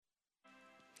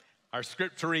Our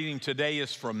scripture reading today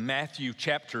is from Matthew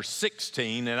chapter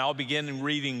 16, and I'll begin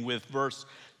reading with verse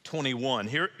 21.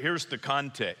 Here's the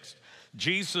context.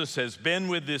 Jesus has been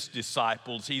with his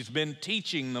disciples. He's been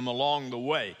teaching them along the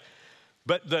way.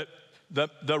 But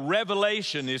the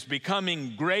revelation is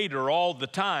becoming greater all the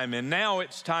time, and now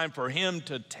it's time for him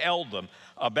to tell them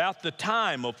about the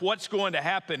time of what's going to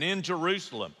happen in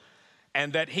Jerusalem,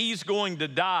 and that he's going to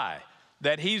die,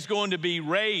 that he's going to be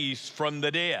raised from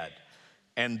the dead.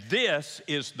 And this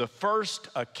is the first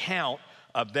account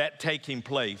of that taking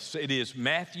place. It is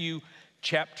Matthew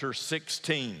chapter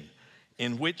 16,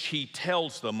 in which he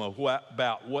tells them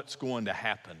about what's going to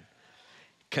happen.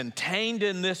 Contained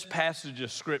in this passage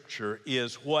of Scripture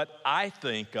is what I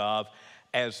think of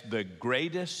as the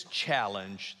greatest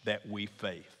challenge that we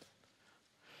face.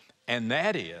 And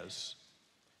that is,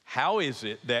 how is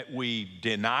it that we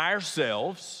deny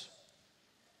ourselves?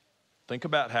 Think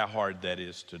about how hard that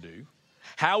is to do.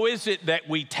 How is it that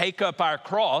we take up our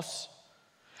cross?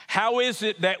 How is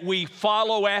it that we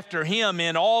follow after him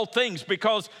in all things?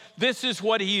 Because this is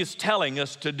what he is telling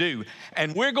us to do.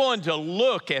 And we're going to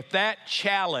look at that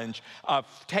challenge of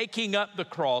taking up the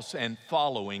cross and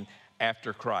following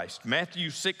after Christ.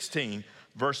 Matthew 16,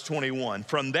 verse 21.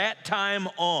 From that time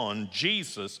on,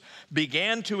 Jesus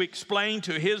began to explain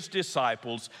to his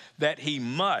disciples that he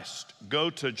must go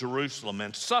to Jerusalem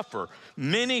and suffer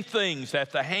many things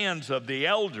at the hands of the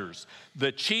elders,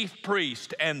 the chief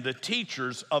priests, and the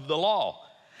teachers of the law,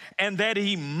 and that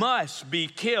he must be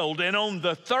killed and on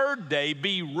the third day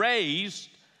be raised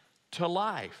to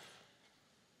life.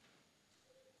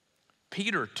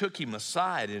 Peter took him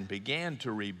aside and began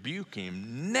to rebuke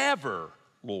him. "Never,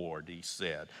 Lord," he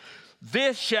said,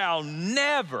 "this shall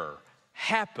never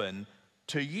happen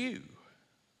to you."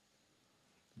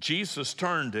 Jesus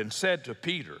turned and said to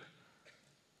Peter,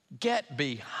 "Get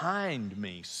behind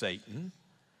me, Satan.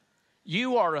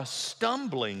 You are a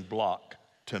stumbling block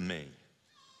to me.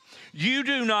 You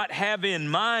do not have in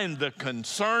mind the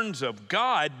concerns of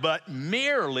God, but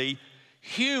merely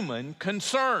human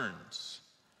concerns."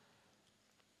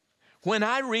 When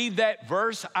I read that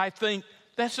verse, I think,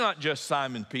 that's not just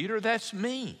Simon Peter, that's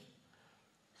me.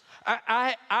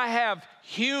 I have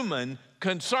human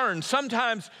concerns.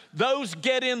 Sometimes those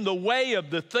get in the way of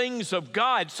the things of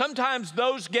God. Sometimes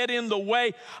those get in the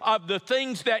way of the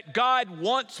things that God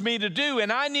wants me to do,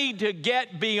 and I need to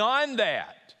get beyond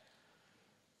that.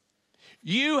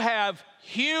 You have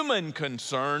human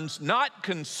concerns, not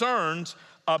concerns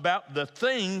about the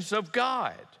things of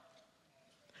God.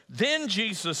 Then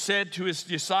Jesus said to his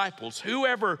disciples,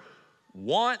 "Whoever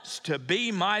wants to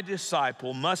be my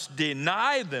disciple must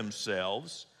deny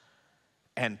themselves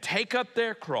and take up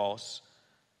their cross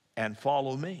and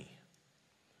follow me.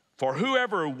 For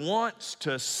whoever wants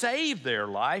to save their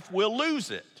life will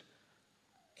lose it.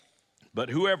 But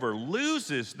whoever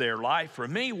loses their life for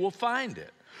me will find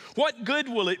it. What good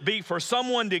will it be for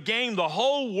someone to gain the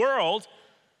whole world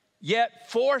yet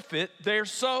forfeit their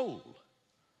soul?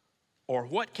 Or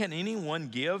what can anyone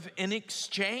give in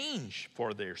exchange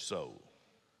for their soul?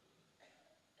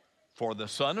 For the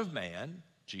Son of Man,"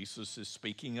 Jesus is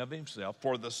speaking of himself,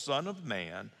 "for the Son of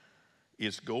Man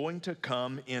is going to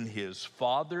come in his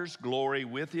Father's glory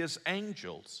with his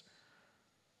angels,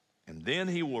 and then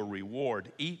he will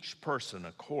reward each person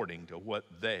according to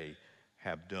what they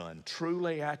have done.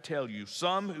 Truly, I tell you,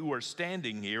 some who are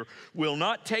standing here will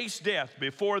not taste death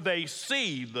before they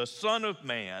see the Son of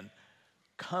Man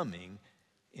coming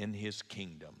in his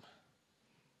kingdom."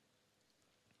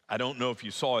 I don't know if you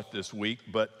saw it this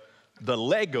week, but the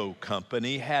Lego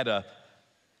company had a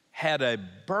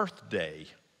birthday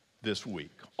this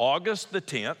week. August the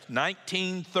 10th,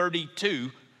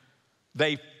 1932,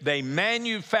 they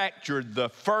manufactured the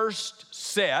first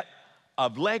set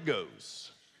of Legos.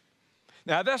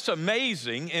 Now, that's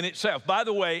amazing in itself. By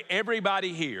the way,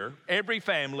 everybody here, every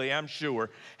family, I'm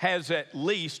sure, has at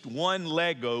least one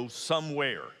Lego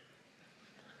somewhere.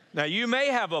 Now, you may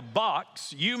have a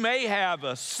box, you may have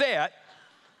a set,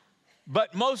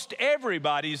 but most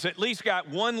everybody's at least got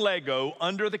one Lego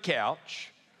under the couch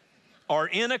or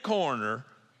in a corner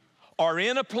or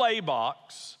in a play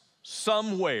box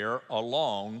somewhere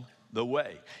along the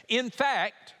way. In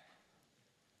fact,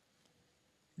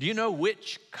 do you know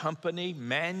which company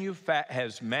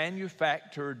has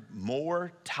manufactured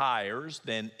more tires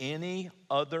than any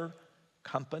other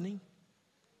company?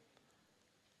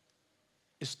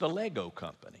 It's the Lego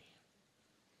company.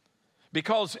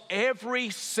 Because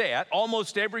every set,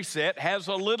 almost every set, has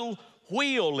a little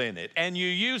wheel in it, and you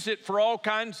use it for all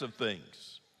kinds of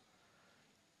things.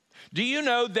 Do you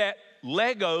know that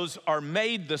Legos are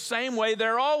made the same way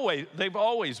they've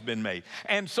always been made.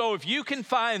 And so if you can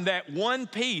find that one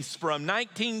piece from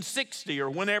 1960 or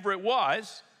whenever it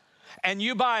was, and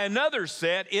you buy another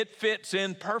set, it fits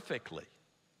in perfectly.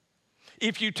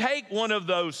 If you take one of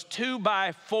those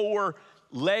 2x4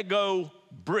 Lego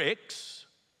bricks,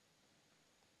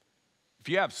 if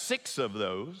you have 6 of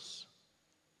those,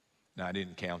 now I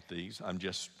didn't count these, I'm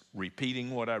just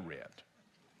repeating what I read.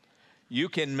 You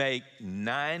can make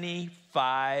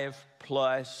 95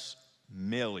 plus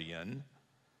million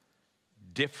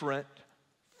different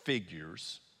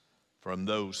figures from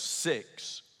those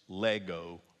 6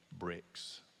 Lego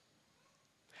bricks.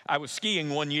 I was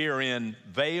skiing one year in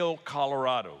Vail,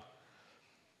 Colorado,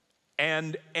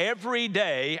 and every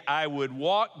day I would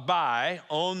walk by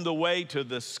on the way to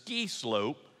the ski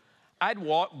slope, I'd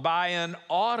walk by an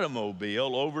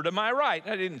automobile over to my right.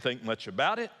 I didn't think much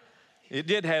about it. It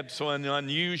did have some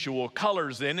unusual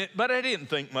colors in it, but I didn't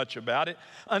think much about it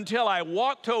until I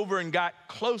walked over and got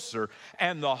closer,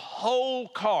 and the whole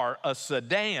car, a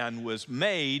sedan, was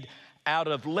made out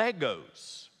of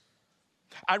Legos.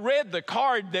 I read the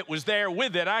card that was there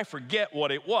with it. I forget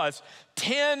what it was.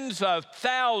 Tens of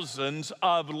thousands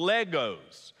of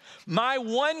Legos. My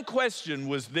one question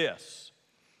was this: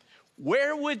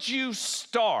 where would you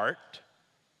start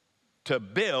to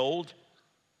build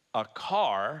a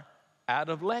car out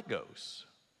of Legos?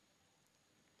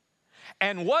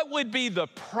 And what would be the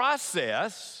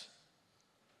process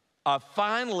of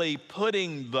finally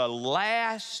putting the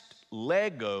last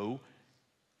Lego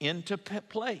into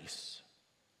place?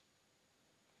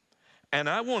 And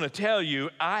I want to tell you,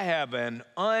 I have an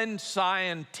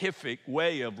unscientific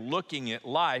way of looking at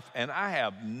life, and I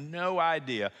have no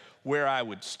idea where I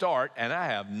would start, and I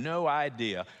have no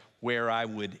idea where I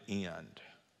would end.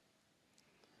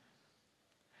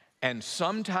 And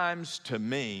sometimes to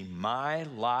me, my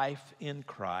life in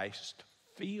Christ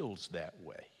feels that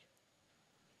way.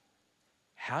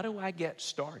 How do I get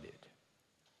started?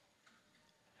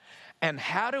 And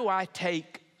how do I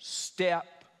take step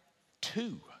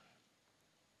 2?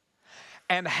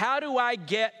 And how do I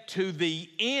get to the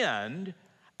end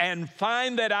and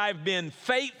find that I've been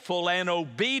faithful and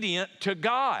obedient to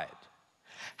God?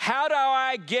 How do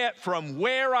I get from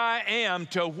where I am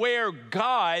to where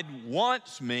God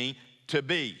wants me to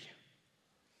be?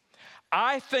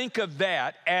 I think of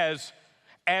that as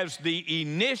the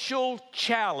initial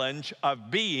challenge of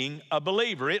being a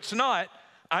believer. It's not,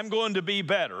 I'm going to be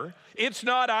better. It's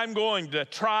not, I'm going to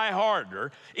try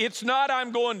harder. It's not,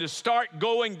 I'm going to start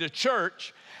going to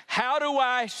church. How do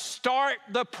I start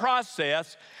the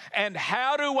process, and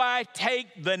how do I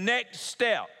take the next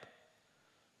step?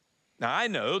 Now, I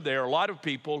know there are a lot of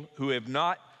people who have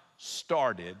not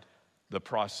started the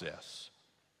process.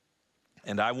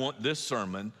 And I want this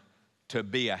sermon to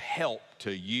be a help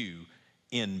to you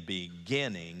in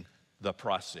beginning the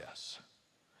process.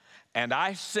 And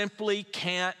I simply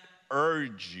can't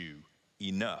urge you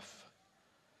enough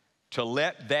to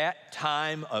let that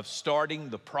time of starting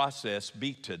the process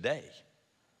be today.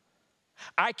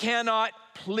 I cannot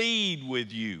plead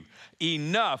with you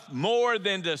enough more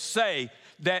than to say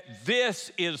that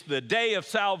this is the day of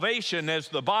salvation, as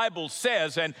the Bible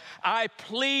says, and I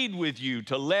plead with you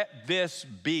to let this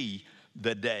be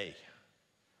the day.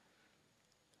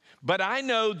 But I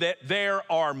know that there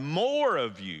are more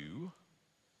of you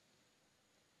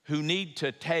who need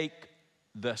to take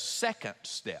the second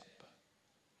step.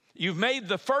 You've made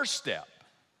the first step,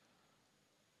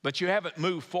 but you haven't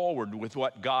moved forward with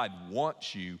what God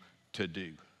wants you to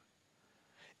do.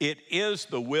 It is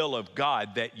the will of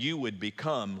God that you would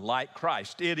become like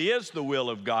Christ. It is the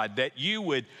will of God that you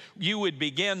would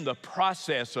begin the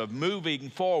process of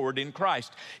moving forward in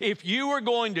Christ. If you were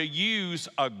going to use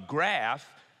a graph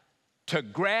to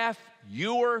graph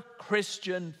your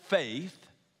Christian faith,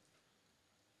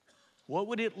 what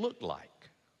would it look like?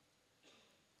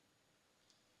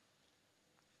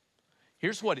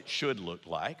 Here's what it should look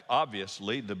like.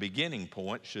 Obviously, the beginning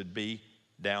point should be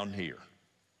down here.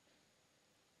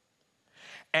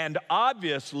 And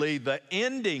obviously, the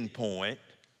ending point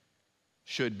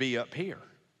should be up here.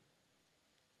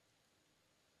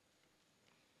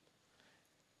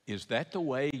 Is that the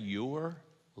way your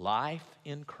life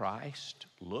in Christ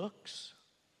looks?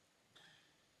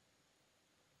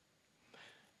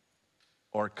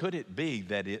 Or could it be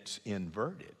that it's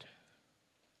inverted?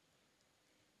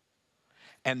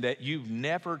 And that you've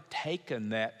never taken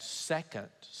that second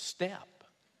step?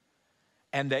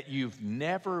 And that you've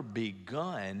never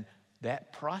begun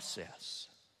that process?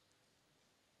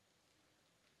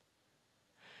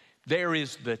 There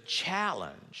is the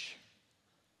challenge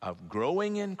of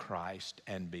growing in Christ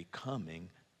and becoming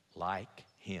like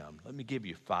him. Let me give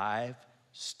you 5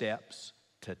 steps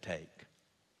to take.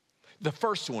 The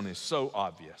first one is so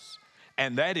obvious,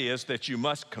 and that is that you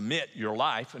must commit your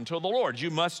life unto the Lord. You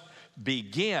must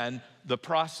begin the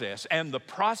process, and the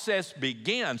process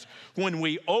begins when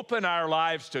we open our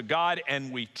lives to God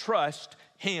and we trust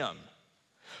him.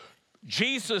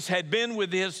 Jesus had been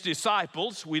with his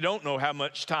disciples, we don't know how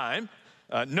much time,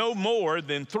 no more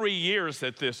than 3 years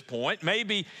at this point.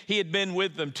 Maybe he had been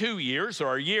with them 2 years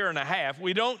or a year and a half.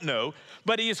 We don't know.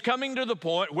 But he is coming to the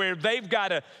point where they've got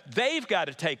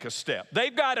to take a step.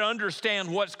 They've got to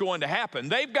understand what's going to happen.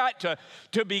 They've got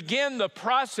to begin the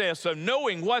process of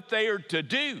knowing what they are to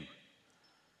do.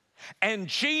 And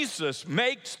Jesus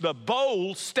makes the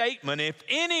bold statement, if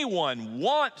anyone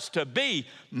wants to be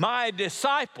my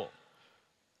disciple,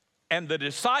 and the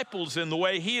disciples, in the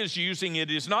way he is using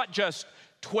it, is not just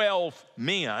 12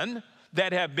 men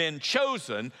that have been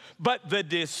chosen, but the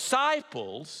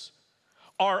disciples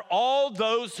are all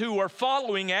those who are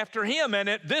following after him. And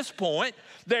at this point,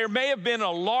 there may have been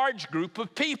a large group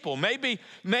of people, maybe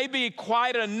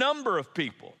quite a number of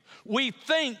people. We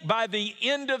think by the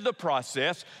end of the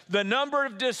process, the number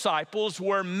of disciples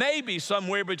were maybe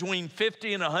somewhere between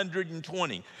 50 and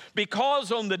 120,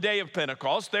 because on the day of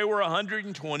Pentecost, there were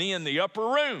 120 in the upper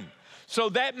room. So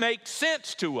that makes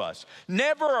sense to us.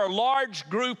 Never a large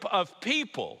group of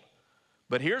people.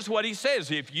 But here's what he says: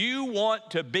 if you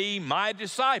want to be my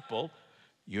disciple,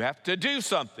 you have to do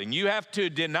something. You have to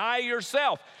deny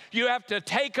yourself. You have to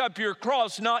take up your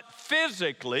cross, not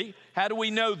physically. How do we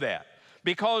know that?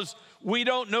 Because we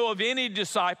don't know of any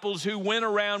disciples who went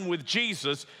around with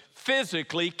Jesus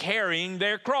physically carrying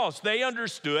their cross. They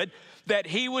understood that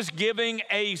he was giving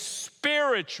a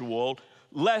spiritual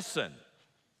lesson.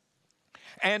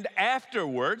 And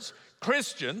afterwards,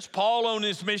 Christians, Paul on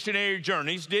his missionary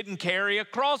journeys, didn't carry a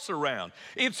cross around.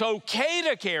 It's okay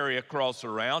to carry a cross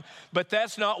around, but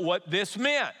that's not what this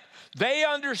meant. They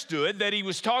understood that he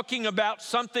was talking about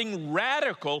something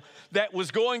radical that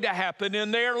was going to happen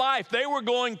in their life. They were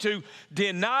going to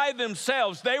deny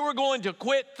themselves. They were going to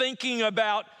quit thinking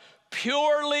about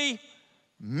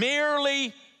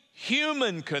merely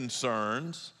human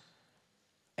concerns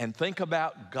and think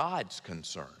about God's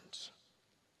concerns.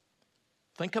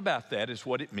 Think about that as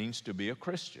what it means to be a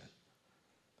Christian.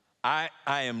 I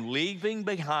am leaving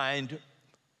behind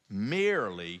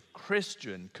merely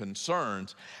Christian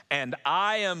concerns, and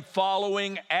I am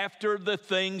following after the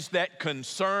things that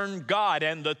concern God,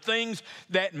 and the things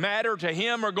that matter to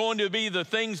him are going to be the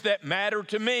things that matter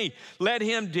to me. Let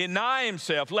him deny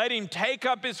himself, let him take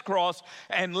up his cross,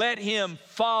 and let him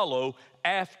follow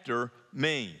after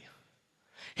me.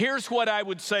 Here's what I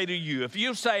would say to you. If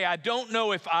you say, I don't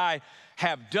know if I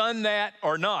have done that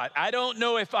or not, I don't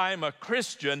know if I'm a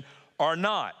Christian or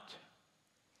not.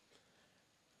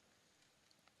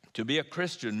 To be a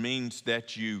Christian means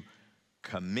that you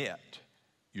commit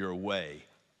your way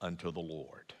unto the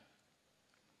Lord.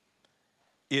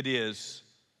 It is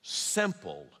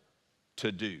simple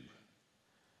to do,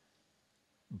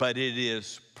 but it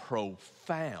is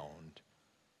profound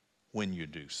when you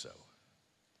do so.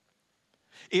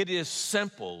 It is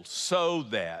simple so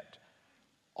that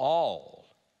all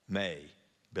may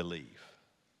believe.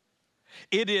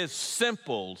 It is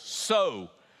simple so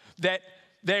that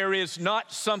there is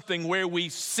not something where we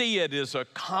see it as a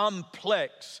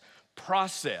complex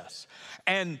process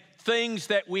and things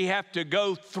that we have to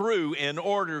go through in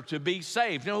order to be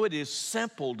saved. No, it is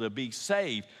simple to be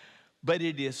saved, but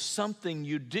it is something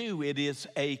you do. It is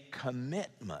a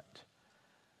commitment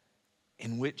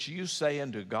in which you say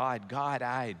unto God, God,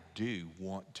 I do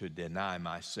want to deny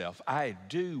myself. I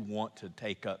do want to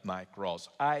take up my cross.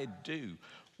 I do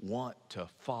want to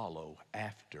follow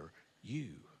after you.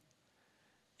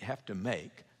 You have to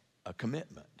make a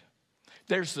commitment.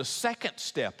 There's the second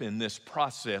step in this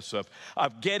process of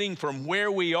getting from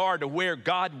where we are to where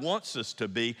God wants us to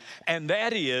be, and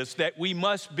that is that we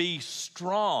must be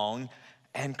strong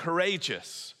and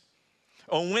courageous.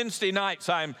 On Wednesday nights,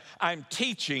 I'm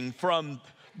teaching from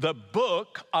the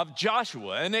book of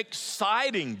Joshua, an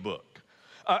exciting book,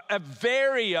 a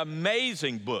very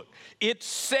amazing book. It's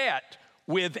set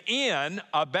within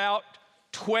about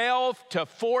 12 to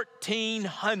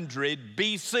 1400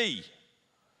 BC.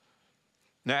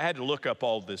 Now, I had to look up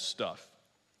all this stuff.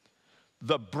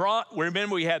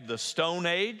 Remember, we had the Stone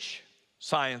Age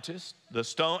scientists, the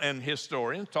stone and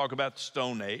historians talk about the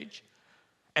Stone Age,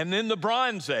 and then the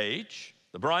Bronze Age.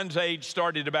 The Bronze Age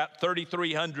started about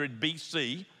 3300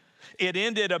 BC. It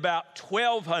ended about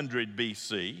 1200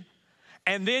 BC.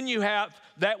 And then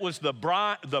that was the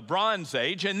Bronze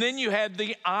Age, and then you had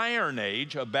the Iron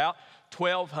Age about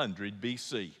 1200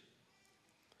 BC.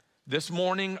 This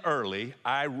morning early,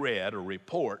 I read a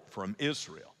report from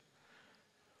Israel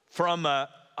from a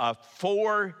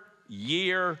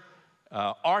 4-year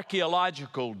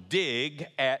archaeological dig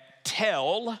at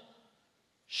Tel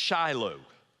Shiloh.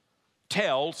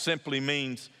 Tel simply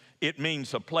means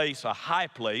a place, a high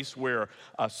place where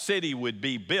a city would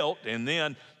be built, and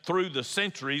then through the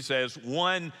centuries, as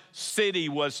one city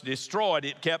was destroyed,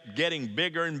 it kept getting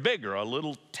bigger and bigger, a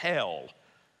little Tel.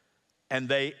 And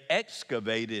they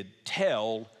excavated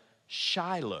Tel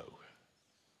Shiloh.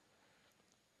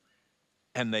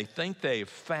 And they think they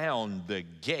found the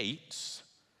gates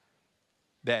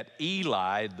that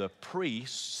Eli, the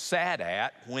priest, sat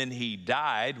at when he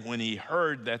died, when he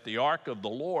heard that the ark of the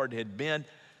Lord had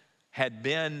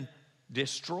been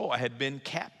destroyed, had been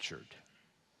captured.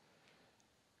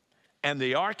 And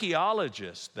the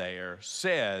archaeologist there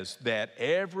says that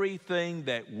everything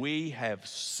that we have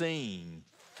seen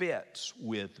fits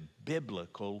with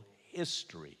biblical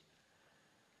history.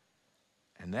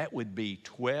 And that would be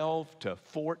 12 to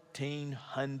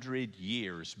 1400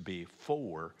 years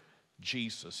before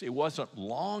Jesus. It wasn't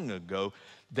long ago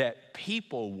that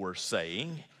people were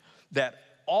saying that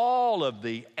all of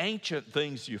the ancient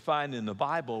things you find in the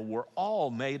Bible were all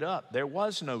made up. There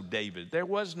was no David. There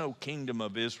was no kingdom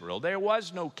of Israel. There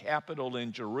was no capital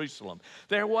in Jerusalem.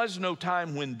 There was no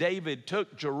time when David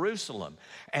took Jerusalem.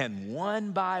 And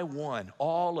one by one,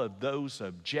 all of those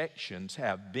objections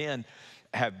have been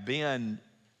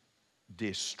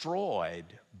destroyed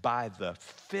by the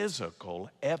physical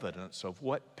evidence of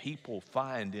what people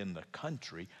find in the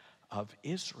country of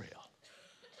Israel.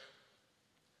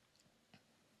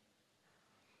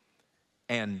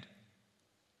 And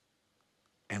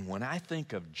when I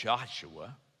think of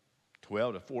Joshua,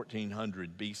 12 to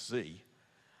 1400 BC,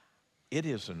 it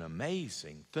is an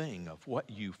amazing thing of what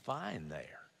you find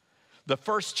there. The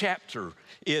first chapter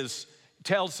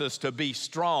tells us to be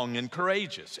strong and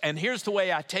courageous. And here's the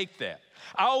way I take that.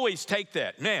 I always take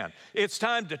that, man, it's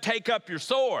time to take up your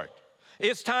sword.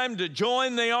 It's time to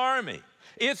join the army.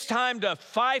 It's time to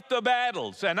fight the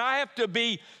battles, and I have to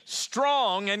be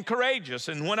strong and courageous.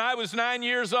 And when I was 9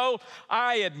 years old,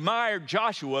 I admired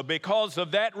Joshua because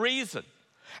of that reason.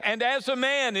 And as a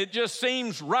man, it just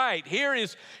seems right. Here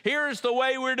is the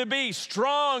way we're to be,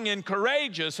 strong and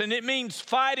courageous, and it means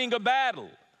fighting a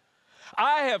battle.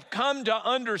 I have come to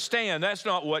understand that's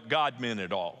not what God meant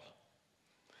at all.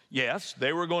 Yes,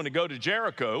 they were going to go to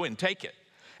Jericho and take it.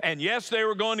 And yes, they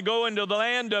were going to go into the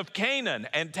land of Canaan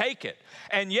and take it.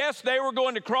 And yes, they were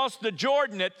going to cross the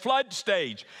Jordan at flood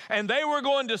stage. And they were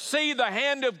going to see the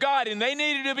hand of God. And they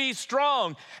needed to be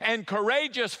strong and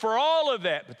courageous for all of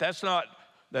that. But that's not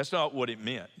what it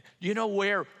meant. You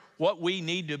know what we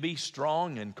need to be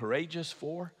strong and courageous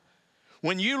for?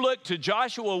 When you look to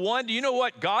Joshua 1, do you know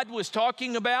what God was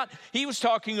talking about? He was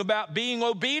talking about being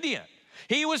obedient.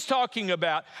 He was talking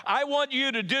about, I want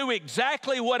you to do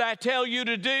exactly what I tell you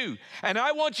to do. And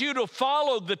I want you to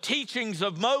follow the teachings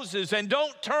of Moses and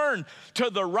don't turn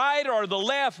to the right or the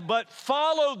left, but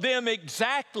follow them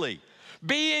exactly.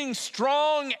 Being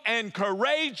strong and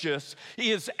courageous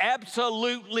is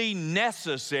absolutely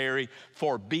necessary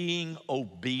for being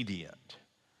obedient.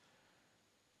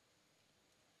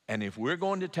 And if we're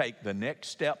going to take the next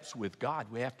steps with God,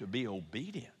 we have to be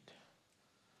obedient.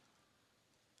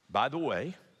 By the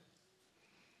way,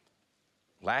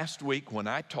 last week when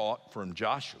I taught from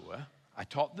Joshua, I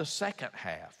taught the second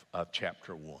half of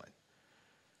chapter 1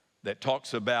 that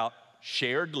talks about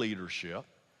shared leadership,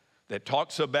 that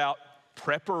talks about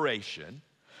preparation,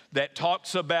 that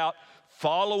talks about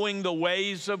following the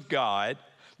ways of God,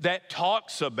 that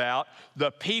talks about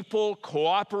the people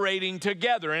cooperating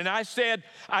together. And I said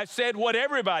what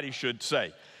everybody should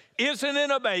say. Isn't it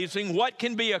amazing what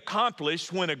can be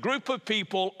accomplished when a group of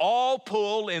people all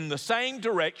pull in the same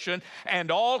direction and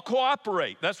all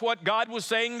cooperate? That's what God was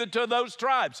saying to those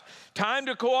tribes. Time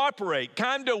to cooperate,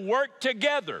 time to work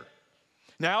together.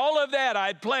 Now, all of that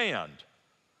I'd planned.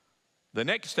 The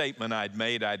next statement I'd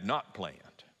made, I'd not planned.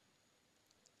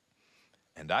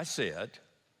 And I said,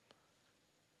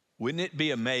 wouldn't it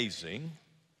be amazing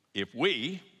if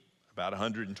we, about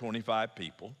 125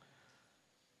 people,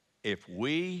 if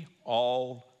we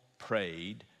all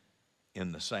prayed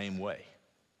in the same way?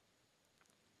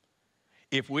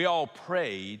 If we all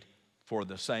prayed for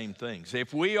the same things,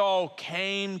 if we all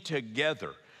came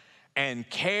together and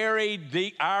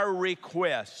carried our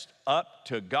request up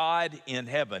to God in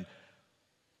heaven,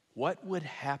 what would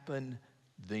happen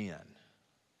then?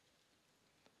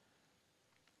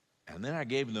 And then I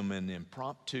gave them an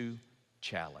impromptu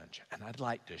challenge, and I'd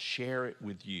like to share it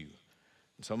with you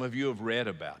Some of you have read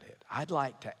about it.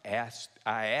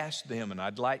 I asked them, and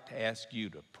I'd like to ask you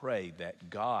to pray that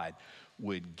God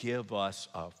would give us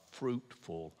a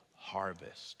fruitful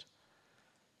harvest,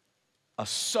 a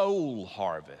soul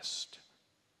harvest,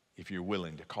 if you're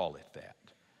willing to call it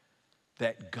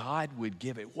that God would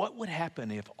give it. What would happen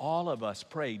if all of us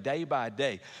pray day by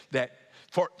day that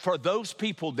for those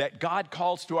people that God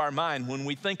calls to our mind when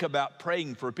we think about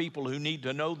praying for people who need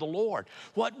to know the Lord?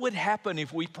 What would happen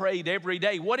if we prayed every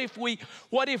day? What if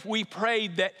we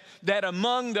prayed that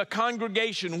among the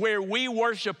congregation where we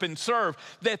worship and serve,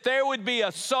 that there would be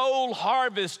a soul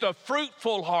harvest, a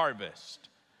fruitful harvest?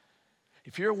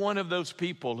 If you're one of those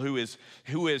people who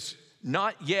is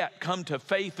not yet come to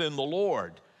faith in the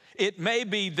Lord, it may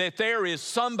be that there is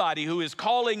somebody who is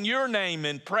calling your name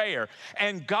in prayer,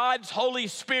 and God's Holy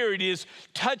Spirit is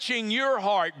touching your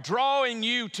heart, drawing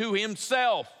you to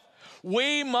Himself.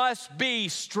 We must be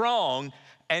strong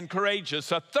and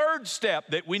courageous. A third step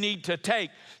that we need to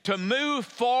take to move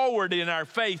forward in our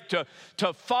faith,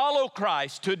 to follow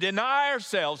Christ, to deny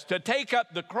ourselves, to take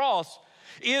up the cross,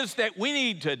 is that we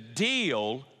need to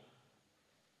deal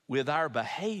with our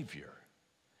behavior.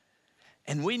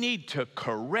 And we need to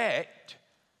correct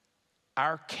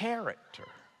our character.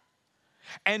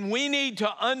 And we need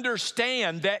to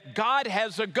understand that God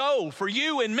has a goal for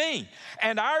you and me.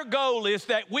 And our goal is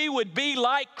that we would be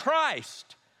like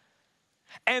Christ.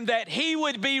 And that He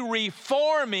would be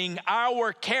reforming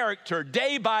our character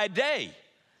day by day.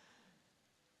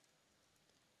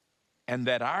 And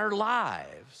that our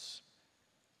lives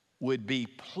would be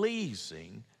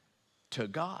pleasing to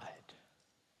God.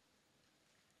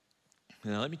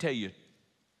 Now, let me tell you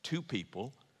two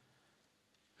people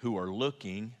who are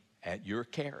looking at your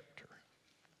character.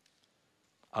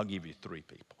 I'll give you three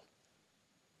people.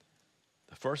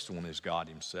 The first one is God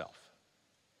Himself.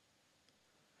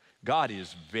 God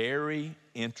is very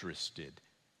interested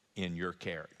in your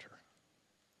character.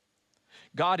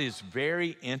 God is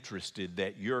very interested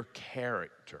that your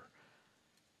character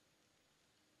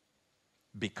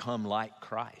become like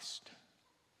Christ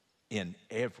in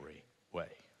every way.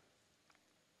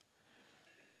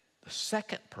 The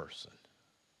second person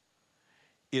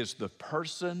is the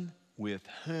person with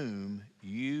whom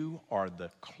you are the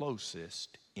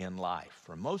closest in life.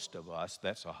 For most of us,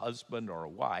 that's a husband or a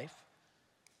wife.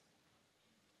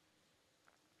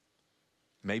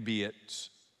 Maybe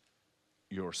it's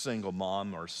your single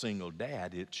mom or single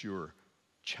dad. It's your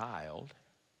child.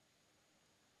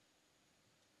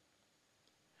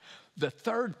 The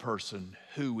third person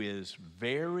who is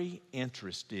very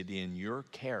interested in your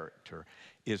character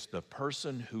is the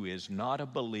person who is not a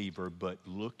believer but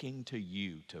looking to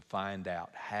you to find out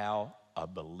how a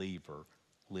believer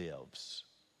lives.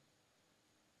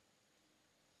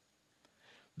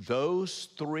 Those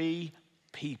three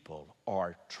people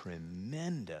are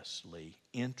tremendously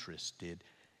interested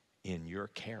in your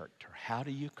character. How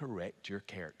do you correct your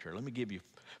character? Let me give you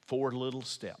 4 little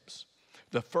steps.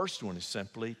 The first one is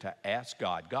simply to ask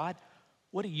God, God,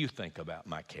 what do you think about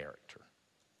my character?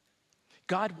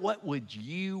 God, what would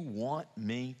you want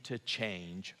me to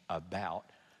change about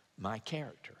my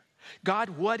character? God,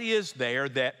 what is there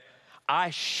that I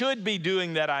should be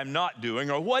doing that I'm not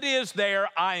doing? Or what is there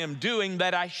I am doing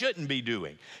that I shouldn't be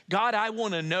doing? God, I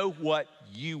want to know what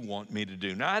you want me to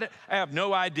do. Now, I have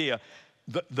no idea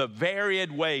the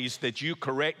varied ways that you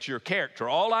correct your character.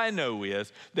 All I know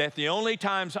is that the only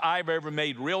times I've ever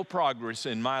made real progress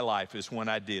in my life is when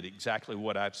I did exactly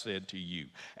what I've said to you.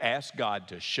 Ask God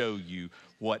to show you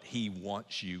what He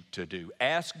wants you to do.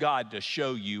 Ask God to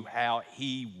show you how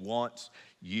He wants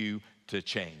you to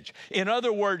change. In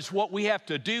other words, what we have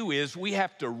to do is we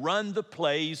have to run the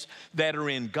plays that are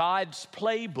in God's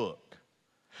playbook.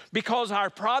 Because our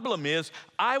problem is,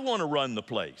 I want to run the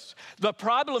place. The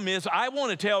problem is, I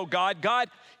want to tell God, God,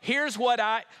 here's what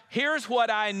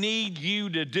I need you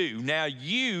to do. Now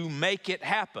you make it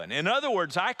happen. In other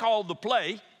words, I call the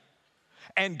play,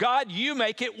 and God, you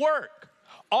make it work.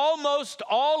 Almost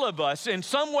all of us, in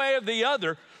some way or the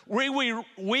other,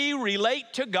 we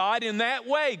relate to God in that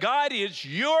way. God, it's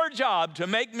your job to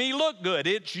make me look good.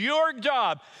 It's your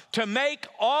job to make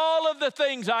all of the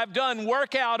things I've done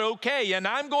work out okay, and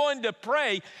I'm going to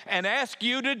pray and ask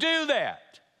you to do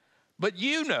that. But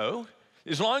you know,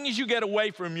 as long as you get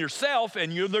away from yourself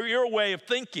and your way of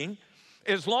thinking,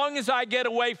 as long as I get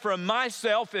away from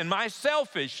myself and my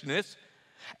selfishness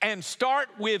and start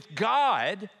with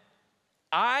God,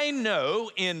 I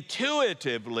know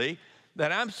intuitively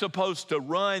that I'm supposed to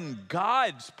run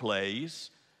God's plays,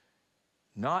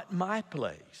 not my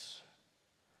plays.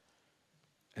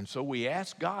 And so we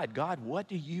ask God, God, what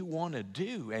do you want to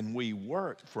do? And we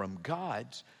work from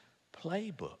God's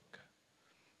playbook.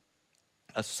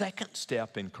 A second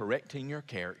step in correcting your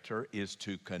character is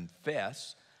to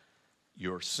confess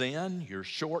your sin, your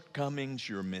shortcomings,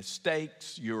 your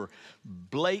mistakes, your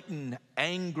blatant,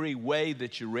 angry way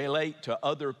that you relate to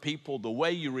other people, the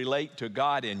way you relate to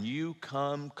God, and you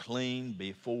come clean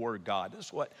before God.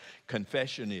 That's what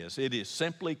confession is. It is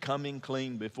simply coming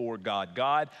clean before God.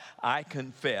 God, I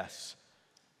confess.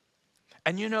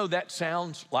 And you know, that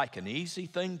sounds like an easy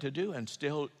thing to do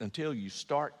until you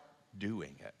start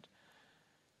doing it.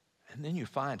 And then you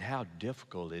find how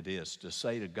difficult it is to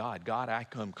say to God, God, I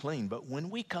come clean. But when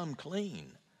we come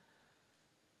clean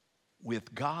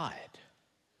with God,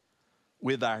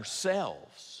 with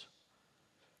ourselves,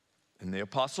 and the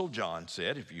Apostle John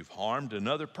said, if you've harmed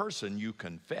another person, you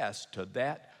confess to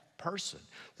that person.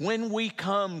 When we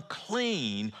come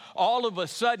clean, all of a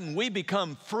sudden we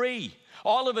become free.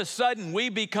 All of a sudden we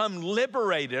become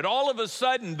liberated. All of a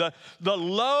sudden the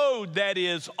load that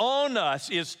is on us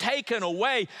is taken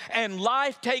away, and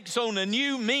life takes on a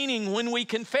new meaning when we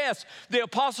confess. The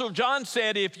Apostle John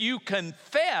said, if you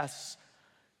confess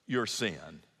your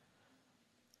sin,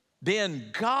 then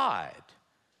God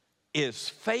is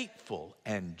faithful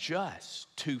and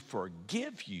just to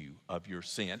forgive you of your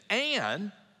sin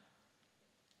and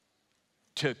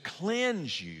to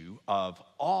cleanse you of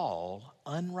all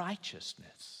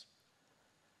unrighteousness.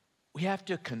 We have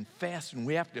to confess and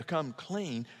we have to come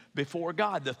clean before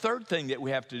God. The third thing that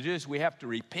we have to do is we have to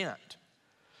repent.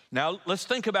 Now, let's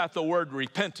think about the word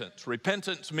repentance.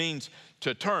 Repentance means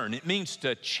to turn. It means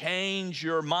to change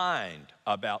your mind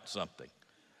about something.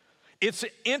 It's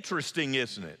interesting,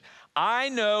 isn't it? I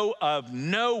know of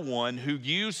no one who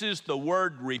uses the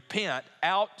word repent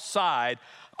outside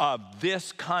of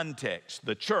this context,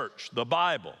 the church, the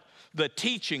Bible, the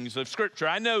teachings of Scripture.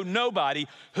 I know nobody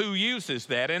who uses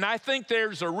that, and I think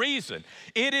there's a reason.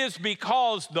 It is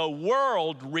because the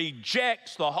world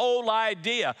rejects the whole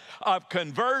idea of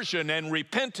conversion and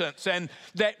repentance, and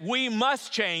that we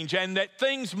must change and that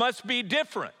things must be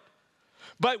different.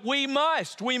 But we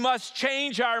must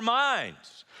change our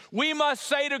minds. We must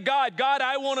say to God, God,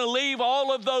 I want to leave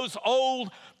all of those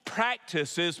old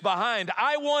practices behind.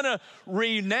 I want to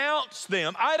renounce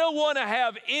them. I don't want to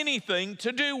have anything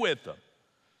to do with them.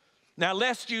 Now,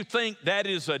 lest you think that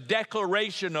is a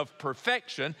declaration of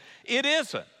perfection, it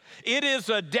isn't. It is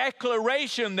a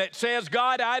declaration that says,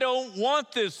 God, I don't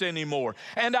want this anymore.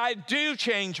 And I do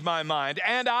change my mind.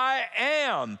 And I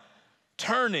am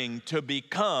turning to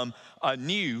become a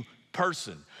new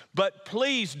person. But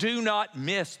please do not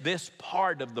miss this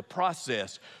part of the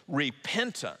process,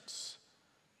 repentance.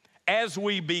 As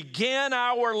we begin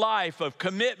our life of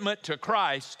commitment to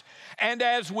Christ, and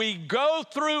as we go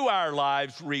through our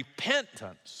lives,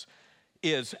 repentance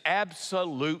is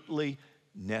absolutely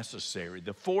necessary.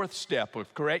 The fourth step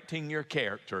of correcting your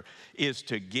character is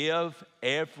to give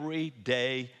every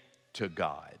day to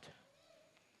God.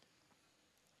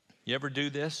 You ever do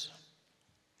this?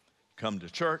 Come to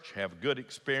church, have a good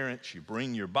experience, you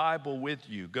bring your Bible with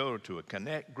you, go to a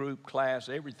connect group class,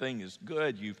 everything is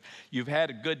good, you've had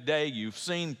a good day, you've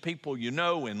seen people you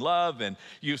know and love, and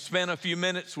you've spent a few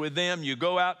minutes with them, you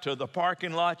go out to the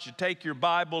parking lot, you take your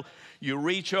Bible, you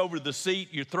reach over the seat,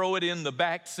 you throw it in the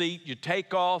back seat, you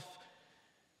take off,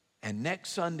 and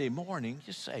next Sunday morning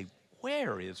you say,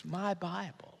 where is my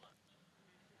Bible?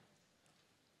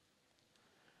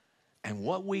 And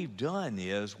what we've done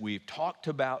is we've talked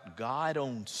about God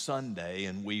on Sunday,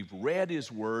 and we've read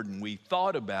His Word, and we've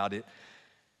thought about it.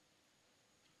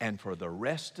 And for the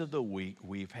rest of the week,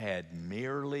 we've had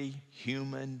merely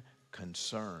human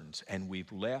concerns, and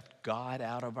we've left God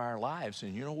out of our lives.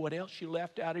 And you know what else you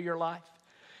left out of your life?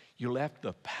 You left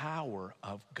the power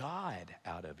of God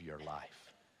out of your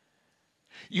life.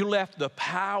 You left the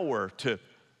power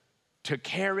to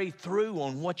carry through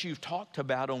on what you've talked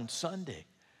about on Sunday.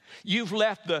 You've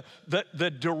left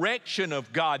the direction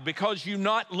of God because you've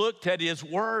not looked at His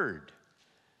Word.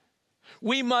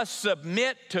 We must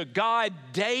submit to God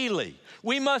daily.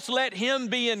 We must let Him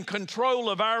be in control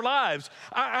of our lives.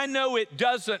 I know it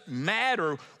doesn't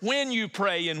matter when you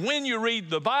pray and when you read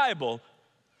the Bible,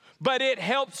 but it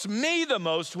helps me the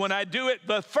most when I do it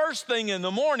the first thing in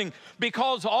the morning,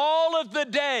 because all of the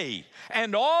day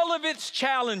and all of its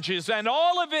challenges and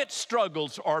all of its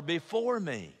struggles are before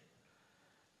me.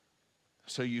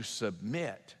 So you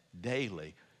submit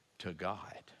daily to God.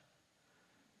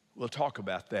 We'll talk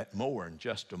about that more in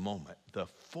just a moment. The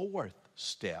fourth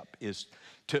step is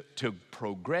to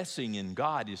progressing in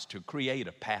God is to create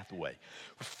a pathway.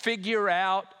 Figure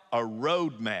out a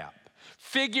roadmap.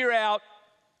 Figure out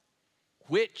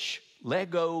which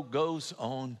Lego goes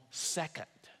on second.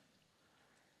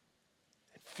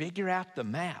 figure out the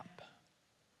map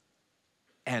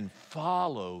and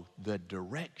follow the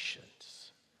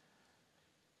directions.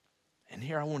 And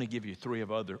here I want to give you three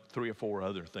or four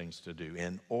other things to do.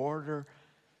 In order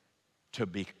to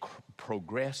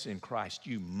progress in Christ,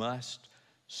 you must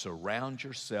surround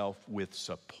yourself with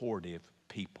supportive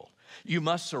people. You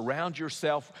must surround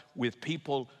yourself with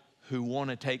people who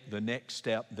want to take the next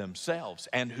step themselves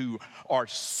and who are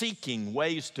seeking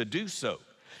ways to do so.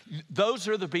 Those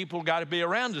are the people who got to be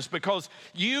around us, because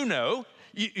you know,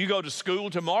 you go to school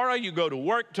tomorrow, you go to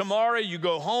work tomorrow, you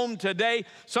go home today.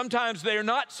 Sometimes they're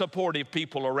not supportive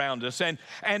people around us, and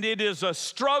it is a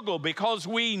struggle because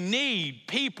we need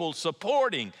people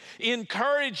supporting,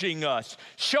 encouraging us,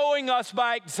 showing us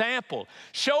by example,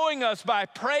 showing us by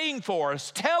praying for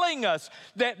us, telling us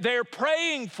that they're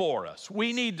praying for us.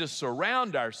 We need to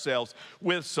surround ourselves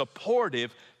with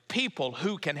supportive people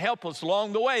who can help us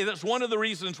along the way. That's one of the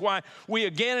reasons why we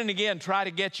again and again try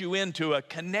to get you into a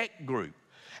connect group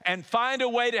and find a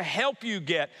way to help you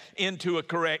get into a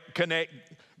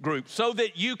connect group so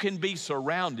that you can be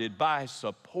surrounded by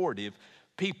supportive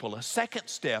people. A second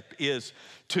step is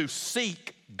to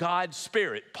seek God's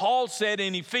Spirit. Paul said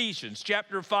in Ephesians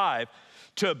chapter 5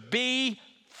 to be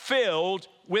filled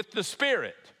with the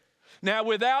Spirit. Now,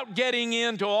 without getting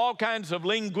into all kinds of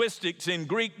linguistics in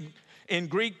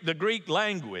the Greek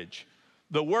language,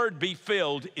 the word be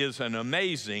filled is an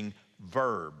amazing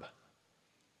verb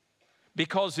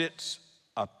because it's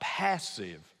a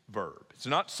passive verb. It's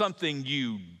not something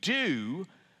you do,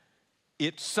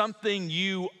 it's something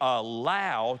you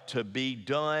allow to be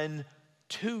done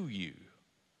to you.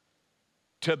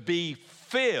 To be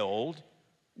filled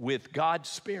with God's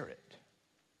Spirit.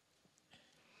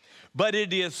 But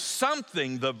it is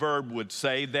something, the verb would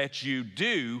say, that you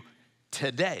do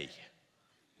today,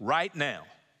 right now,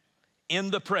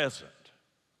 in the present,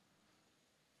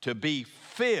 to be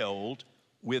filled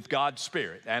with God's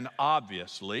Spirit. And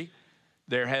obviously,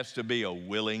 there has to be a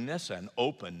willingness and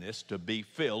openness to be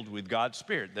filled with God's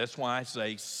Spirit. That's why I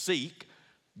say seek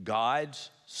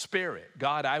God's Spirit.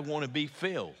 God, I want to be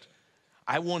filled.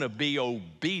 I want to be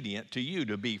obedient to you.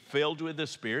 To be filled with the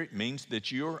Spirit means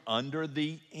that you're under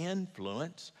the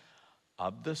influence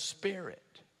of the Spirit.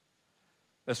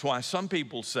 That's why some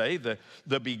people say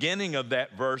the beginning of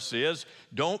that verse is,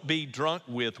 don't be drunk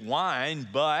with wine,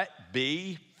 but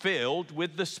be filled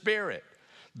with the Spirit.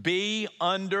 Be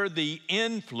under the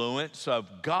influence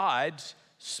of God's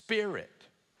Spirit.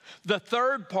 The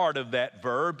third part of that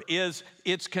verb is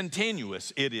it's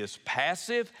continuous. It is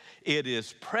passive, it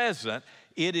is present,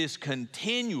 it is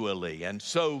continually. And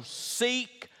so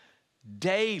seek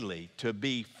daily to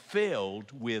be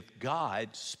filled with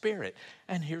God's Spirit.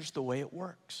 And here's the way it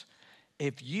works.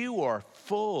 If you are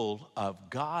full of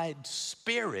God's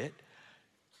Spirit,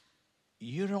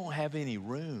 you don't have any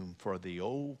room for the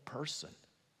old person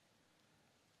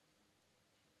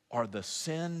or the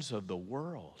sins of the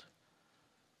world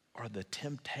or the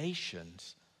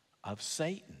temptations of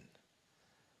Satan.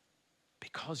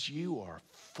 Because you are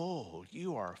full,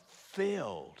 you are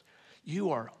filled,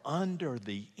 you are under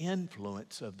the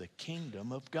influence of the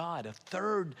kingdom of God. A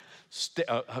third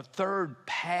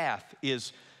path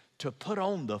is to put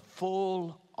on the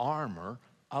full armor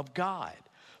of God.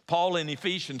 Paul in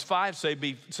Ephesians 5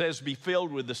 says be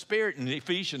filled with the Spirit. In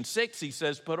Ephesians 6, he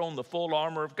says put on the full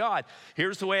armor of God.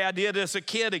 Here's the way I did as a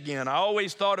kid again. I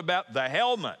always thought about the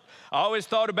helmet. I always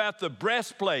thought about the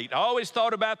breastplate. I always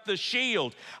thought about the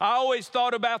shield. I always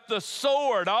thought about the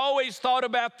sword. I always thought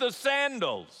about the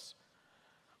sandals.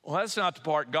 Well, that's not the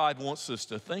part God wants us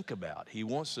to think about. He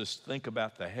wants us to think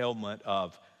about the helmet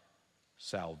of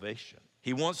salvation.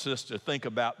 He wants us to think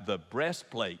about the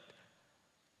breastplate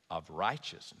of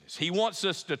righteousness. He wants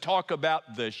us to talk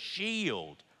about the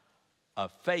shield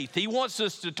of faith. He wants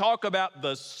us to talk about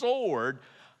the sword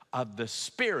of the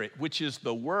Spirit, which is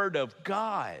the Word of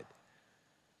God.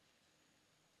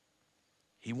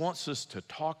 He wants us to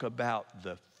talk about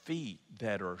the feet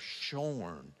that are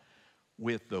shorn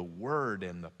with the Word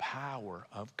and the power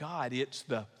of God. It's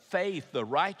the faith, the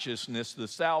righteousness, the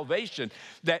salvation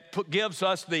that gives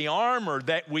us the armor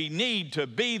that we need to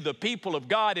be the people of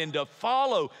God and to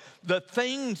follow the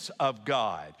things of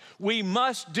God. We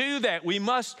must do that. We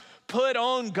must put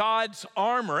on God's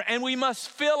armor, and we must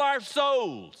fill our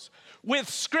souls with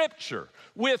Scripture,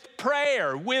 with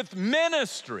prayer, with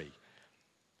ministry.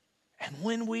 And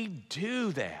when we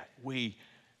do that, we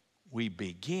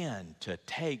begin to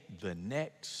take the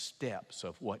next steps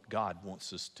of what God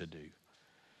wants us to do.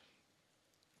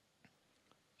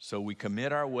 So we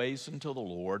commit our ways unto the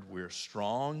Lord. We're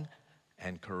strong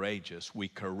and courageous. We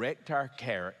correct our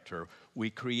character.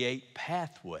 We create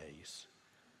pathways.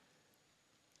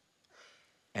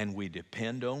 and we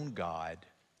depend on God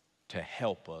to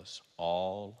help us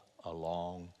all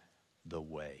along the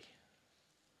way.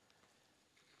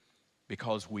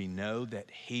 Because we know that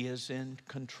He is in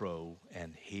control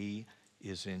and He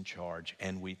is in charge.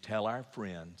 And we tell our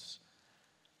friends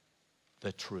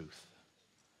the truth,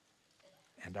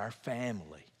 and our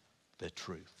family the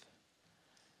truth.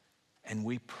 And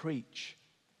we preach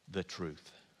the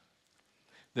truth.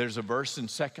 There's a verse in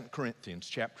 2 Corinthians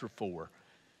chapter 4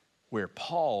 where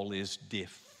Paul is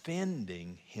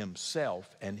defending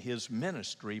himself and his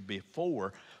ministry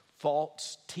before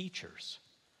false teachers.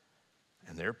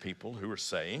 And there are people who are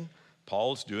saying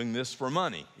Paul's doing this for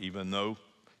money, even though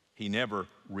he never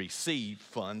received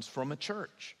funds from a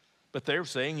church. But they're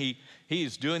saying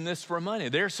he's doing this for money.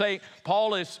 They're saying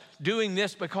Paul is doing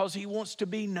this because he wants to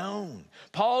be known.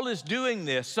 Paul is doing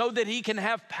this so that he can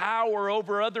have power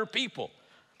over other people.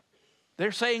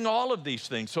 They're saying all of these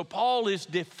things. So Paul is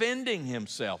defending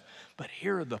himself. But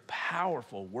here are the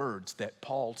powerful words that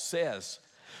Paul says.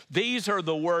 These are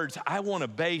the words I want to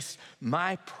base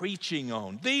my preaching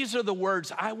on. These are the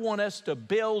words I want us to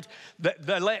build,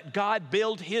 that let God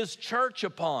build His church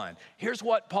upon. Here's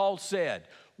what Paul said.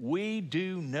 We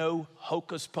do no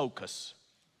hocus pocus.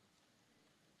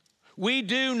 We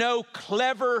do no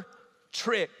clever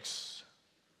tricks.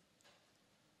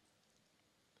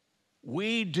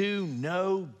 We do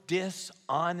no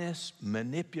dishonest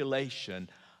manipulation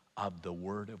of the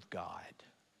Word of God.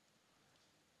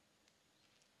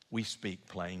 We speak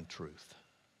plain truth.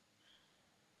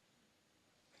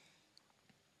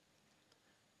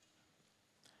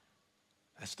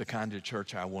 That's the kind of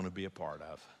church I want to be a part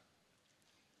of,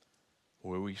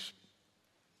 where we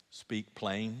speak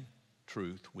plain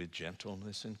truth with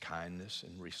gentleness and kindness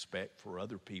and respect for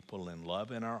other people and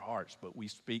love in our hearts, but we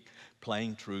speak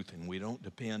plain truth, and we don't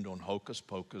depend on hocus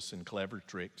pocus and clever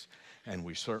tricks, and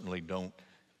we certainly don't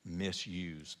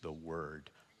misuse the Word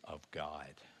of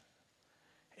God.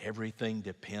 Everything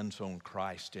depends on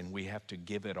Christ, and we have to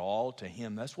give it all to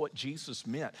Him. That's what Jesus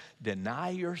meant. Deny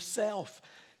yourself.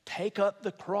 Take up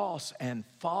the cross and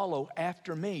follow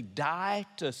after me. Die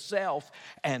to self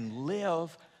and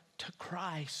live to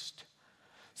Christ.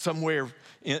 Somewhere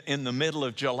in the middle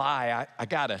of July, I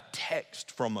got a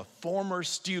text from a former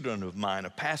student of mine, a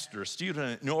pastor, a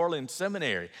student at New Orleans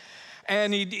Seminary.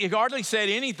 And he hardly said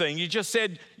anything. He just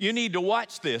said, you need to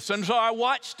watch this. And so I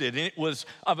watched it. And it was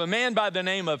of a man by the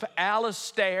name of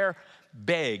Alistair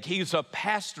Begg. He's a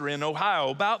pastor in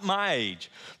Ohio, about my age,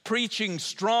 preaching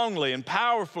strongly and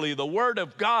powerfully the Word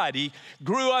of God. He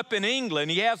grew up in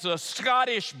England. He has a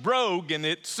Scottish brogue, and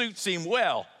it suits him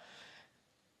well.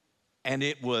 And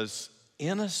it was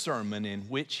in a sermon in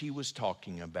which he was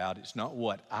talking about, it's not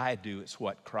what I do, it's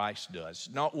what Christ does.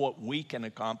 It's not what we can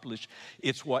accomplish,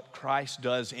 it's what Christ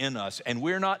does in us. And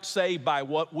we're not saved by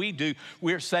what we do,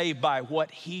 we're saved by what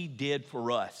He did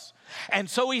for us. And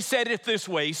so he said it this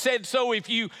way. He said, so if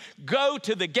you go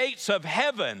to the gates of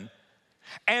heaven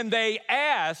and they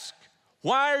ask,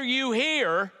 why are you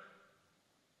here?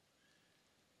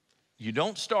 You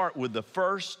don't start with the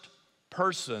first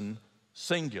person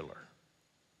singular.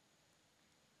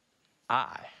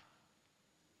 I.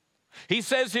 He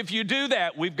says if you do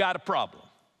that, we've got a problem.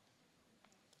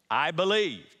 I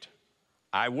believed.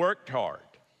 I worked hard.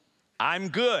 I'm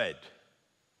good.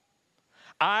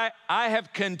 I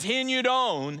have continued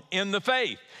on in the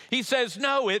faith. He says,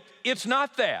 no, it's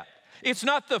not that. It's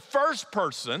not the first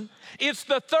person. It's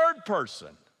the third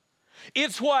person.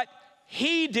 It's what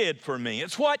He did for me.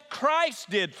 It's what Christ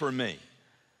did for me.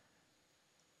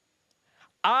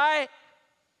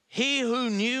 He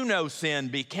who knew no sin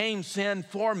became sin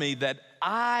for me, that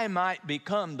I might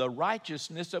become the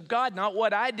righteousness of God. Not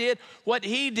what I did, what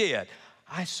He did.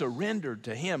 I surrendered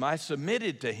to Him. I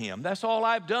submitted to Him. That's all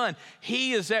I've done.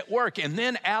 He is at work. And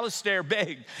then Alistair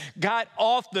Begg got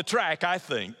off the track, I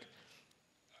think.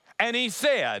 And he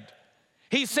said,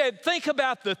 think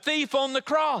about the thief on the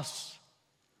cross.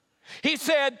 He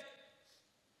said,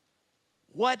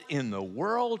 what in the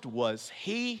world was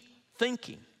he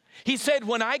thinking? He said,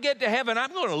 when I get to heaven,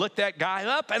 I'm going to look that guy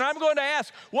up and I'm going to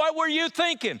ask, what were you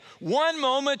thinking? One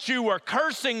moment you were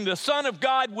cursing the Son of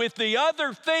God with the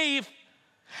other thief,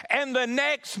 and the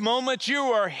next moment you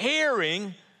are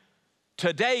hearing,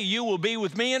 today you will be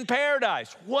with me in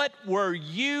paradise. What were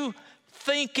you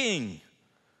thinking?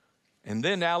 And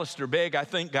then Alistair Begg, I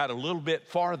think, got a little bit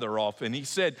farther off, and he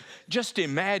said, just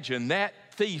imagine that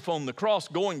thief on the cross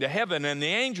going to heaven and the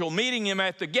angel meeting him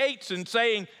at the gates and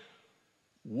saying,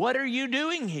 what are you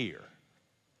doing here?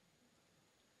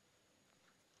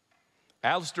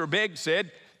 Alistair Begg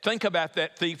said, think about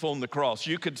that thief on the cross.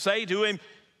 You could say to him,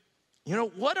 You know,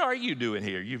 what are you doing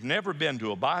here? You've never been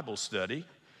to a Bible study.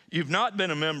 You've not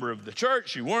been a member of the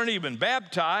church. You weren't even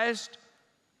baptized.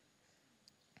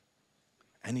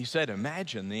 And he said,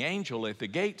 imagine the angel at the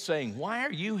gate saying, why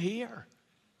are you here?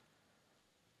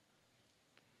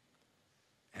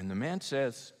 And the man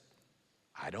says,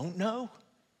 I don't know.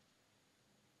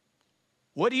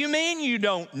 What do you mean you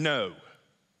don't know?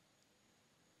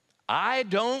 I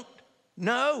don't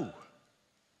know.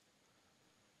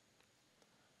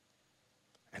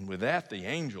 And with that, the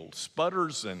angel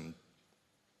sputters, and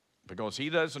because he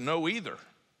doesn't know either.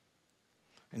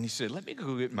 And he said, let me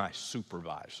go get my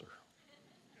supervisor.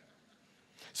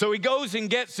 So he goes and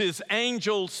gets his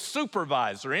angel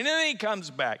supervisor, and then he comes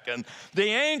back, and the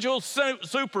angel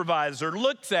supervisor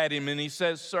looks at him and he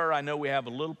says, sir, I know we have a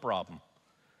little problem,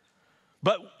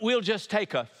 but we'll just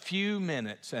take a few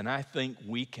minutes and I think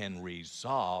we can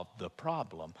resolve the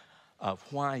problem of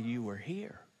why you were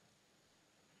here.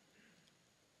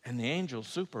 And the angel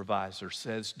supervisor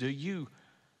says, do you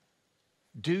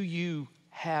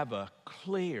have a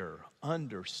clear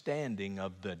understanding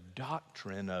of the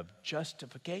doctrine of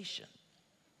justification?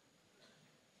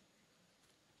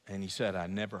 And he said, I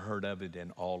never heard of it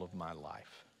in all of my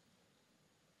life.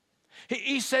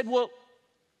 He said, well,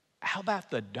 how about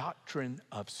the doctrine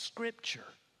of Scripture?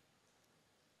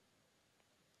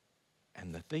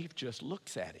 And the thief just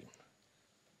looks at him.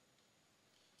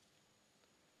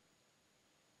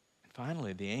 And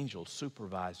finally, the angel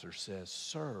supervisor says,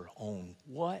 sir, on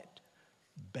what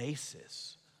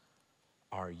basis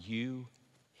are you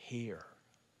here?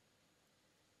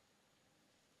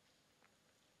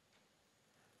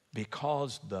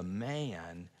 Because the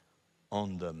man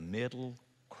on the middle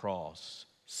cross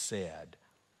said,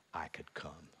 I could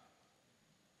come.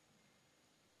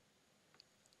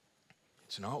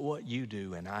 It's not what you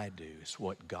do and I do. It's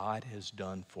what God has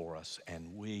done for us,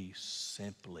 and we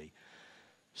simply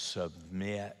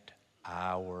submit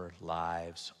our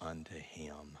lives unto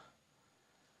Him.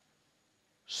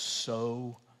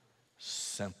 So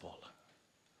simple,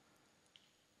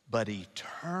 but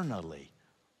eternally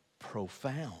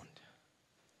profound.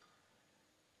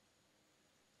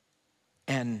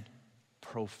 And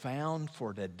profound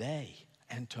for today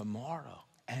and tomorrow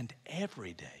and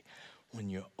every day when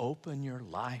you open your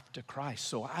life to Christ.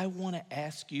 So I want to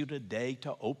ask you today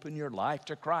to open your life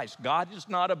to Christ. God is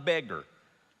not a beggar.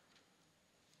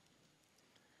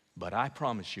 But I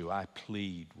promise you, I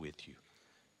plead with you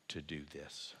to do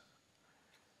this.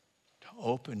 To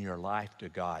open your life to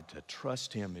God, to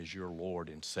trust Him as your Lord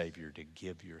and Savior, to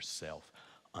give yourself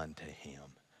unto Him,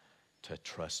 to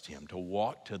trust Him, to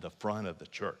walk to the front of the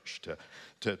church,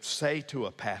 to say to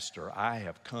a pastor, I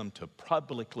have come to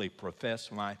publicly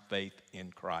profess my faith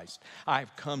in Christ.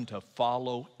 I've come to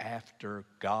follow after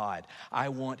God. I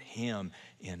want Him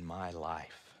in my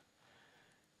life.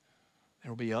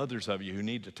 There will be others of you who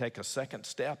need to take a second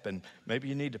step, and maybe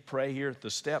you need to pray here at the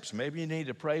steps. Maybe you need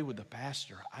to pray with the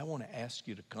pastor. I want to ask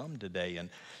you to come today and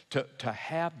to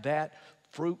have that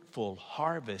fruitful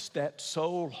harvest, that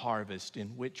soul harvest in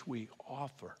which we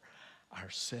offer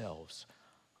ourselves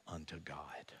unto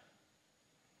God.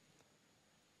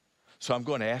 So I'm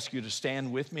going to ask you to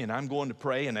stand with me, and I'm going to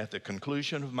pray, and at the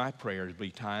conclusion of my prayer, it'll be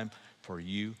time for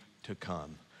you to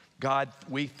come. God,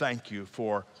 we thank you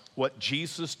for what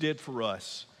Jesus did for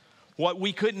us, what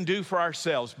we couldn't do for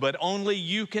ourselves, but only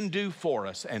you can do for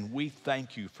us, and we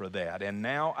thank you for that. And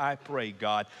now I pray,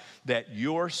 God, that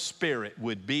your Spirit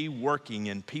would be working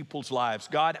in people's lives.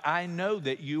 God, I know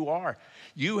that you are.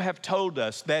 You have told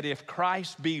us that if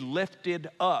Christ be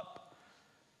lifted up,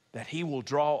 that he will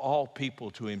draw all people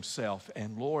to himself.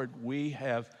 And Lord, we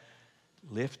have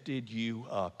lifted you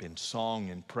up in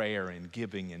song and prayer and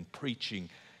giving and preaching,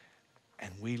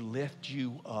 and we lift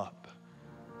you up,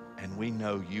 and we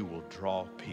know you will draw people.